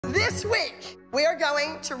This week, we are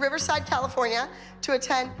going to Riverside, California to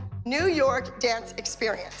attend New York Dance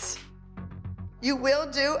Experience. You will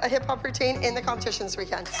do a hip-hop routine in the competition this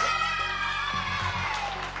weekend.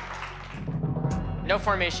 No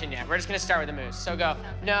formation yet. We're just gonna start with the moves. So go,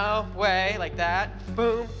 no way, like that.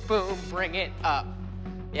 Boom, boom, bring it up.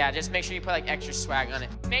 Yeah, just make sure you put like extra swag on it.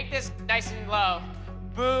 Make this nice and low.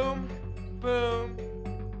 Boom, boom,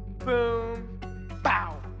 boom,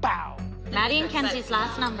 bow, bow. Maddie and Mackenzie's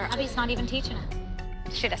last number. Abby's not even teaching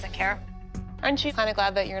it. She doesn't care. Aren't you kind of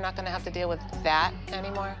glad that you're not going to have to deal with that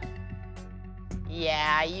anymore?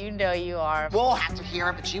 Yeah, you know you are. We'll have to hear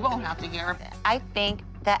it, but you won't have to hear it. I think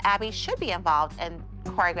that Abby should be involved in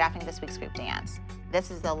choreographing this week's group dance. This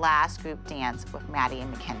is the last group dance with Maddie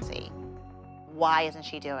and Mackenzie. Why isn't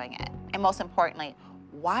she doing it? And most importantly,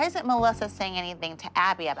 why isn't Melissa saying anything to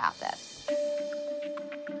Abby about this?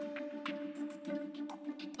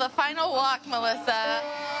 The final walk, Melissa.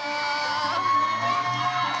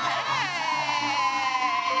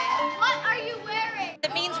 What are you wearing?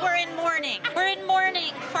 It means we're in mourning. We're in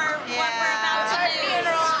mourning for what we're about to do.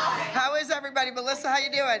 How is everybody? Melissa, how you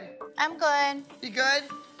doing? I'm good. You good?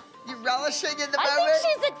 You relishing in the I moment?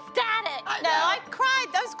 think she's ecstatic. I No, know. I cried.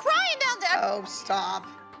 I was crying down there. Oh, stop.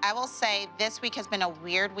 I will say this week has been a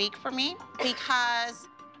weird week for me because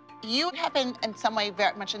you have been in some way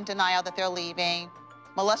very much in denial that they're leaving.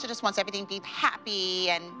 Melissa just wants everything to be happy,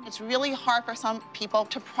 and it's really hard for some people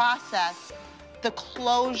to process the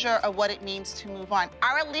closure of what it means to move on.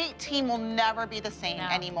 Our elite team will never be the same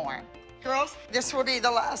anymore. Girls, this will be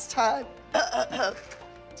the last time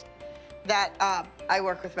that I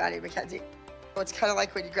work with Maddie and Mackenzie. It's kind of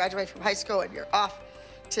like when you graduate from high school and you're off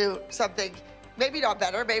to something maybe not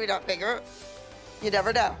better, maybe not bigger. You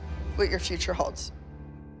never know what your future holds.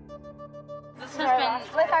 This has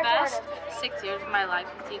been the best 6 years of my life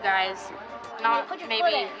with you guys. Not so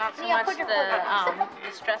much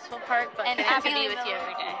the stressful part, but happy to be with you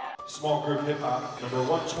every day. Small group hip hop, number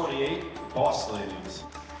 128, Boss Ladies.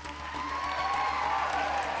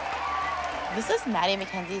 This is Maddie and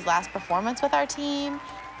Mackenzie's last performance with our team,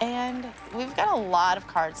 and we've got a lot of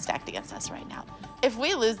cards stacked against us right now. If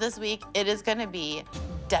we lose this week, it is going to be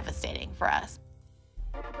devastating for us.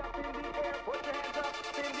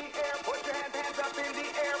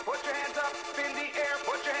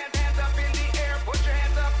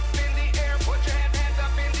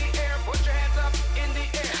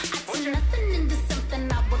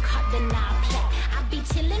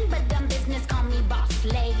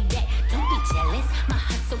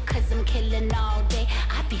 All day,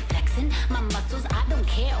 I be flexing my muscles. I don't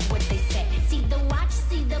care what they say. See the watch,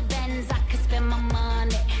 see the Benz. I could spend my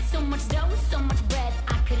money. So much dough, so much bread.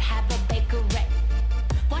 I could have a bakery.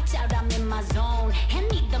 Watch out, I'm in my zone. Hand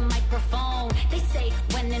me the microphone. They say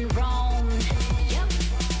when in Rome. Yep.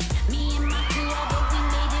 Me and my crew, although we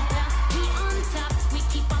made it back, we on top. We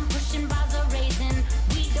keep on pushing, bars are raising.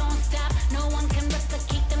 We don't stop. No one can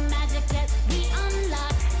replicate the magic that we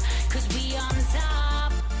unlock. 'Cause we on top.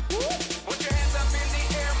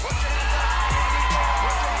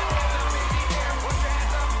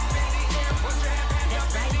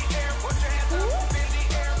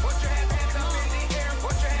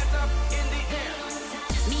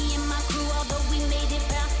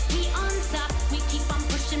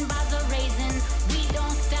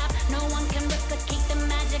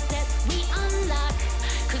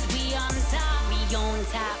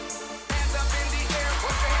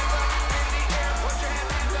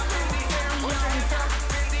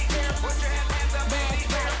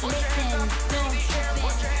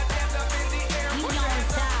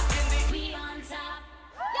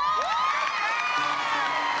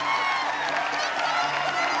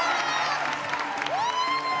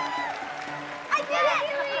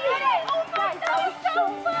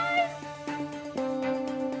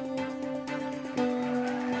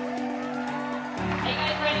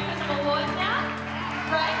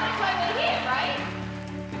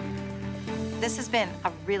 This has been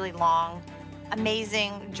a really long,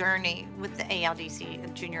 amazing journey with the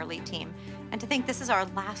ALDC Junior Elite team. And to think this is our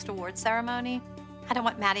last award ceremony, I don't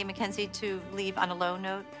want Maddie and Mackenzie to leave on a low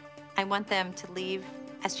note. I want them to leave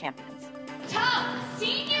as champions. Top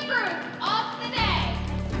senior group of the day.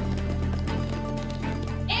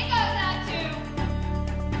 It goes out to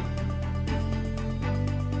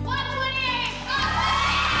 128.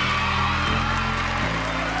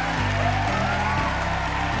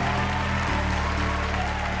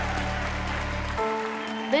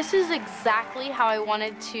 This is exactly how I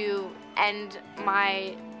wanted to end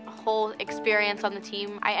my whole experience on the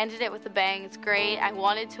team. I ended it with a bang. It's great. I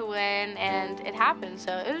wanted to win, and it happened.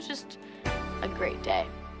 So it was just a great day.